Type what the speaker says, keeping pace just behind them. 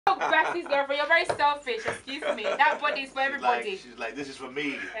Bassey's girlfriend, you're very selfish. Excuse me. That body is for everybody. She's like, this is for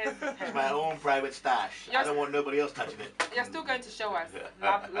me. It's my own private stash. I don't want nobody else touching it. You're still going to show us.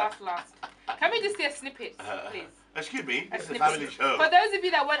 Last. Can we just see a snippet, please? Excuse me, it's a family show. For those of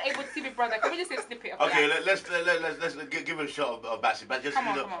you that weren't able to see Big Brother, can we just see a snippet of okay, let's give it a shot of Bassey. But just, come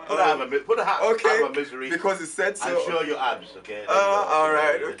on. put her out of misery. Because it said so. And show your abs, okay?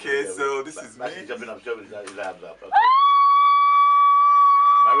 Alright, okay, so this is me. Bassey jumping up, showing his abs up, okay?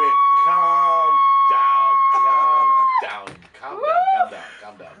 Maria, calm down.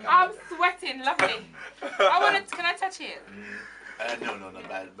 I'm sweating, lovely. Can I touch it? No,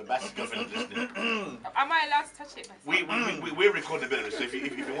 but Bassey's girlfriend is listening. Am I allowed to touch it? We're recording a bit of it, so if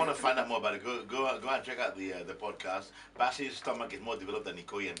you want to find out more about it, go and check out the podcast. Bassey's stomach is more developed than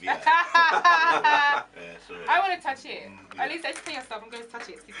Nicole and Via. I want to touch it. At least explain yourself. I'm going to touch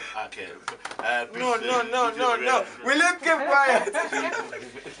it. Excuse me. Okay. No. Will you keep quiet?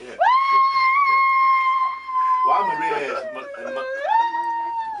 While Maria is...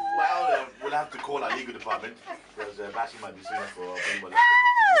 Well, we'll have to call our legal department because Bassey might be suing for being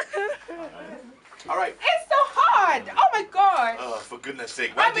molested. All right. It's so hard. Oh my God. Oh, for goodness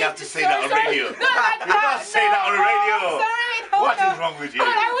sake! Why do you have to say that on radio? No, like you not say that on the radio. Sorry, what is wrong with you?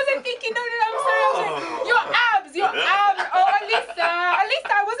 I wasn't thinking. No. I'm sorry. Your abs. Oh, Alisa,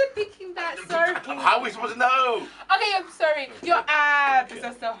 I wasn't thinking that. Sorry. How are we supposed to know? Okay, I'm sorry. Your abs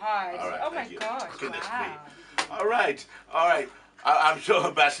are so hard. All right, oh my gosh. Goodness me. All right. I'm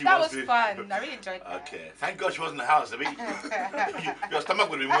sure Bassey that wants was to... fun. I really enjoyed that. Okay. Thank God she wasn't in the house. I mean, your stomach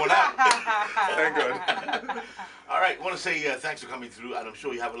would have been worn out. Thank God. All right. I want to say thanks for coming through, and I'm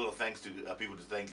sure you have a little thanks to people to thank.